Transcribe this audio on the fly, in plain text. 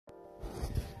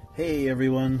Hey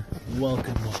everyone,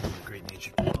 welcome to Great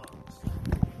Nature Blogs.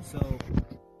 So,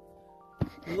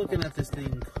 we're looking at this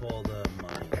thing called the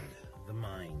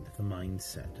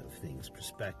mindset of things,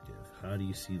 perspective. How do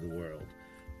you see the world?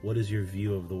 What is your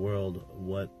view of the world?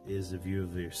 What is the view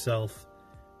of yourself?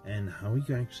 And how are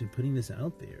you actually putting this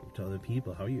out there to other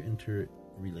people? How are you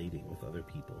interrelating with other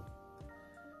people?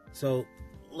 So,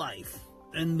 life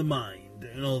and the mind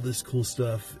and all this cool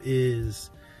stuff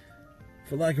is,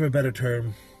 for lack of a better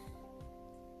term,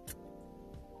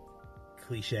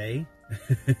 cliche.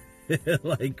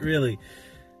 Like, really,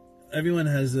 everyone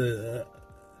has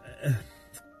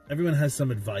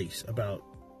some advice about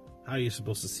how you're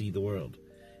supposed to see the world.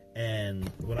 And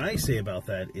what I say about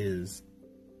that is,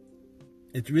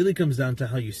 it really comes down to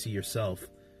how you see yourself,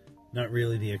 not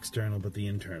really the external, but the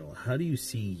internal. How do you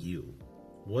see you?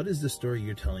 What is the story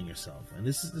you're telling yourself? And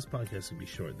this podcast is gonna be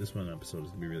short. This one episode is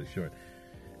gonna be really short.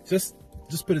 Just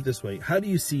put it this way: how do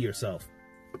you see yourself?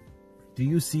 Do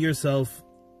you see yourself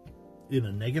in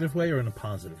a negative way or in a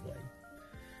positive way?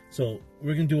 So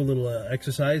we're going to do a little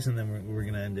exercise, and then we're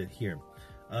going to end it here.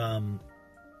 The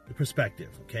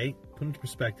perspective, okay? Put into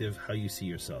perspective how you see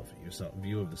yourself,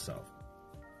 view of the self.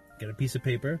 Get a piece of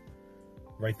paper,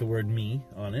 write the word me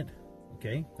on it,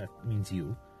 okay? That means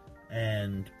you.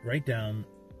 And write down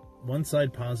one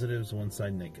side positives, one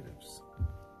side negatives.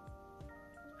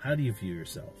 How do you view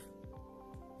yourself?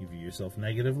 You view yourself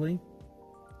negatively?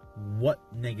 What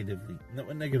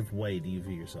negative way do you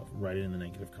view yourself? Write it in the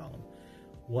negative column.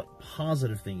 What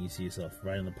positive thing you see yourself?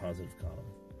 Write in the positive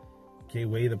column. Okay,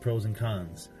 weigh the pros and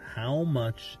cons. How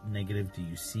much negative do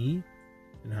you see,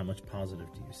 and how much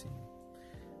positive do you see?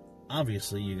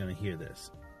 Obviously, you're going to hear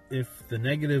this. If the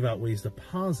negative outweighs the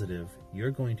positive,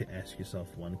 you're going to ask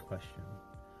yourself one question.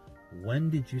 When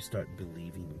did you start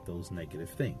believing those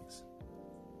negative things?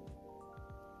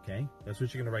 Okay, that's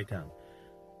what you're going to write down.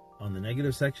 On the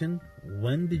negative section,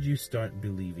 when did you start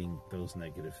believing those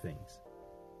negative things?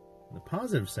 In the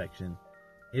positive section,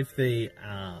 if the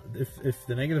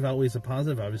negative outweighs the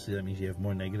positive, obviously that means you have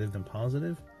more negative than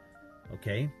positive.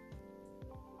 Okay.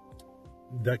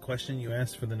 That question you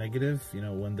asked for the negative,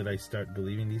 when did I start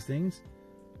believing these things,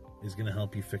 is going to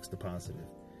help you fix the positive.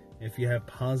 If you have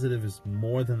positive is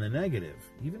more than the negative,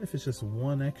 even if it's just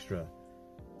one extra,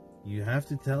 you have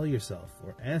to tell yourself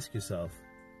or ask yourself,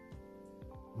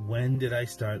 when did I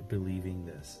start believing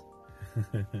this?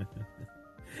 You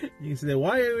can say,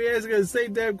 why are we asking the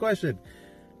same damn question?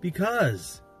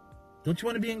 Because, don't you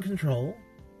want to be in control?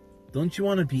 Don't you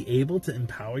want to be able to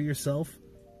empower yourself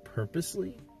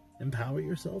purposely? Empower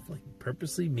yourself, like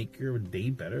purposely make your day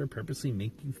better, purposely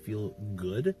make you feel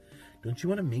good? Don't you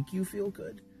want to make you feel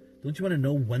good? Don't you want to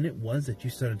know when it was that you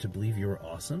started to believe you were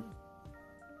awesome?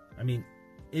 I mean,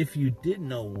 if you did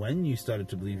know when you started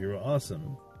to believe you were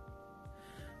awesome,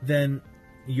 then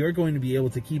you're going to be able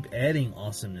to keep adding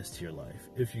awesomeness to your life.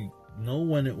 If you know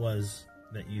when it was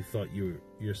that you thought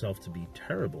yourself to be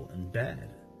terrible and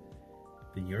bad,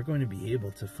 then you're going to be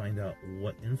able to find out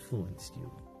what influenced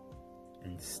you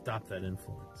and stop that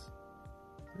influence.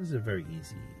 This is a very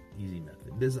easy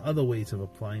method. There's other ways of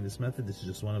applying this method. This is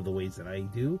just one of the ways that I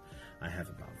do. I have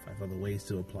about 5 other ways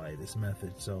to apply this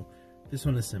method. So this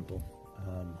one is simple.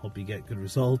 Hope you get good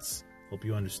results. Hope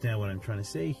you understand what I'm trying to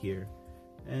say here.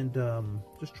 And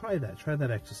just try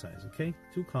that exercise, okay?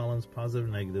 2 columns, positive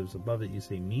and negatives. Above it, you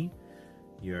say me.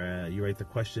 You write the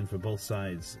question for both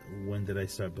sides. When did I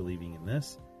start believing in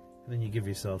this? And then you give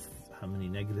yourself how many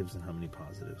negatives and how many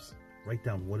positives. Write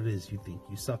down what it is you think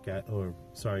you suck at,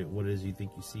 what it is you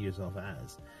think you see yourself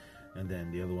as. And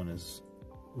then the other one is,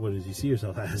 what is you see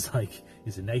yourself as? Like,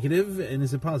 is it negative and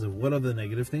is it positive? What are the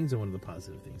negative things and what are the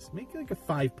positive things? Make like a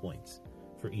 5 points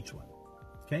for each one.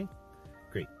 Okay?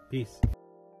 Great. Peace.